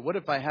hearing it? But what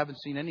if I haven't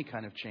seen any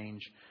kind of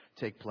change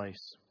take place?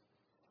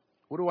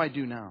 What do I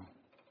do now?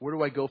 Where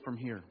do I go from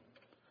here?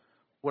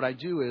 What I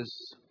do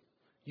is,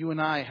 you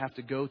and I have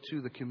to go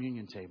to the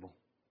communion table.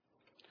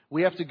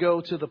 We have to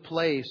go to the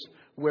place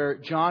where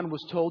John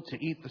was told to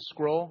eat the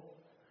scroll.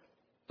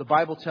 The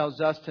Bible tells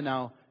us to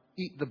now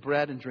eat the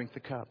bread and drink the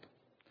cup.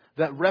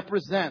 That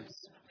represents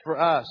for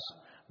us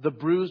the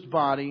bruised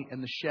body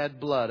and the shed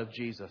blood of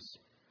Jesus.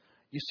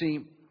 You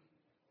see,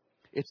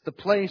 it's the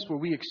place where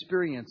we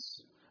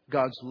experience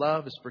God's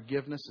love, His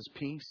forgiveness, His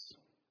peace.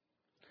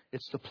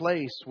 It's the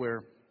place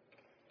where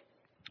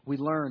we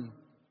learn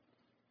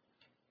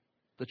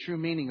the true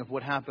meaning of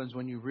what happens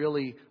when you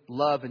really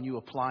love and you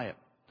apply it.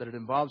 That it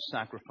involves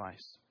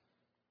sacrifice.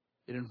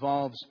 It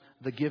involves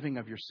the giving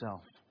of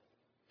yourself.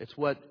 It's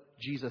what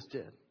Jesus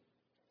did.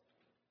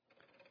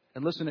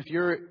 And listen, if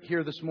you're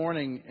here this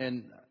morning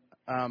and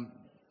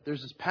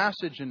there's this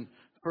passage in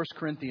 1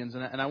 Corinthians,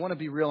 and I want to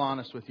be real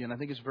honest with you, and I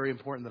think it's very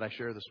important that I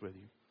share this with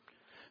you.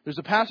 There's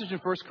a passage in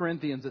 1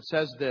 Corinthians that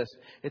says this.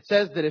 It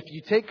says that if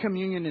you take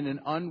communion in an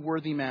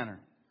unworthy manner,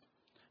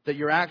 that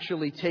you're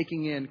actually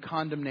taking in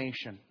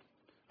condemnation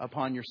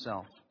upon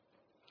yourself.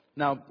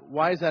 Now,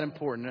 why is that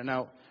important?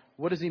 Now,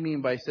 what does he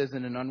mean by he says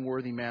in an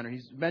unworthy manner?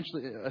 He's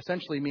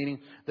essentially meaning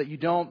that you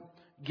don't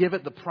give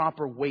it the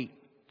proper weight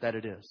that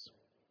it is.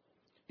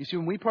 You see,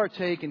 when we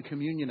partake in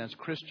communion as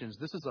Christians,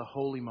 this is a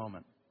holy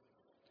moment.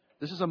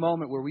 This is a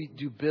moment where we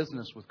do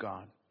business with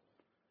God.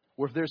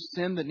 Where if there's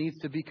sin that needs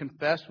to be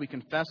confessed, we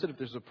confess it. If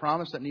there's a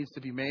promise that needs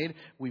to be made,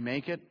 we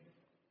make it.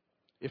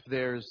 If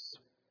there's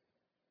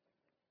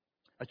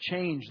a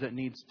change that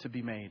needs to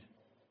be made,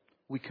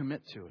 we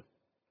commit to it.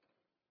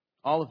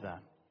 All of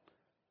that.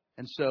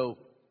 And so,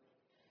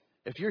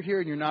 if you're here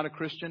and you're not a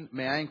Christian,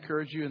 may I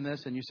encourage you in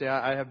this, and you say,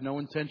 I have no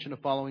intention of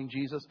following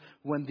Jesus.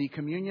 When the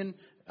communion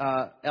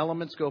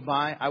elements go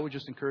by, I would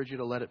just encourage you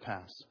to let it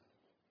pass,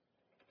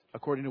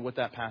 according to what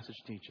that passage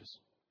teaches.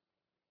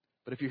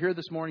 But if you're here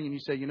this morning and you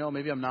say,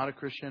 maybe I'm not a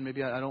Christian,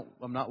 maybe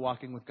I'm not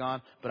walking with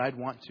God, but I'd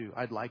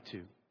like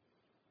to,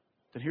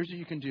 then here's what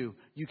you can do.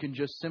 You can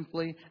just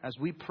simply, as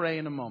we pray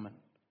in a moment,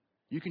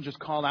 you can just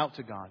call out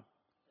to God.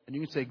 And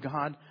you can say,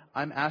 God,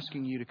 I'm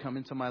asking you to come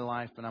into my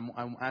life, and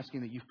I'm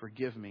asking that you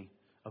forgive me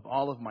of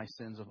all of my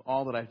sins, of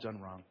all that I've done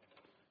wrong.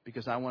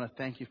 Because I want to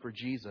thank you for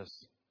Jesus,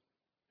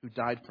 who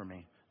died for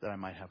me, that I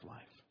might have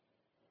life.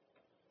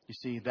 You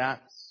see,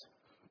 that's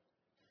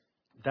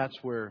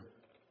where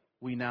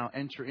we now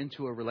enter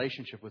into a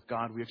relationship with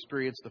God. We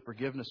experience the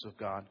forgiveness of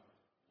God.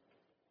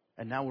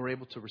 And now we're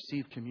able to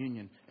receive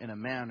communion in a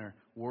manner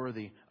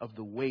worthy of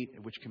the weight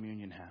at which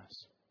communion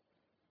has.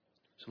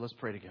 So let's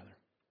pray together.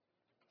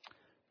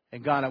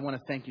 And God, I want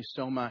to thank you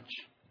so much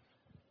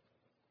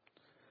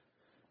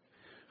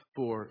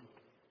for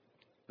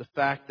the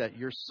fact that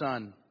your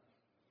Son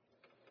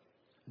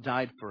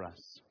died for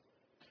us,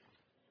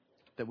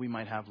 that we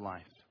might have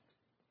life.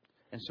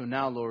 And so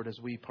now, Lord, as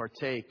we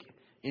partake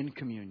in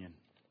communion,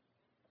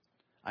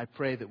 I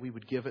pray that we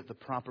would give it the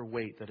proper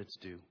weight that it's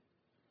due,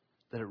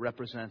 that it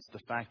represents the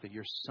fact that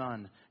your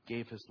Son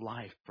gave his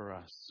life for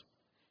us.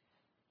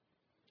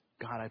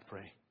 God, I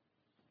pray,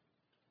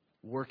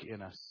 work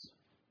in us.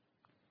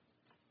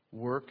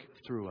 Work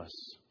through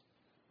us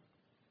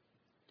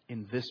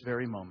in this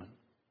very moment,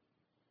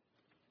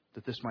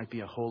 that this might be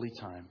a holy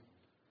time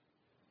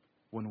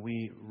when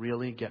we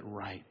really get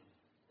right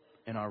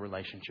in our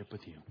relationship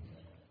with you.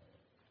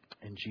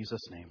 In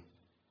Jesus' name,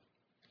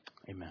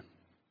 amen.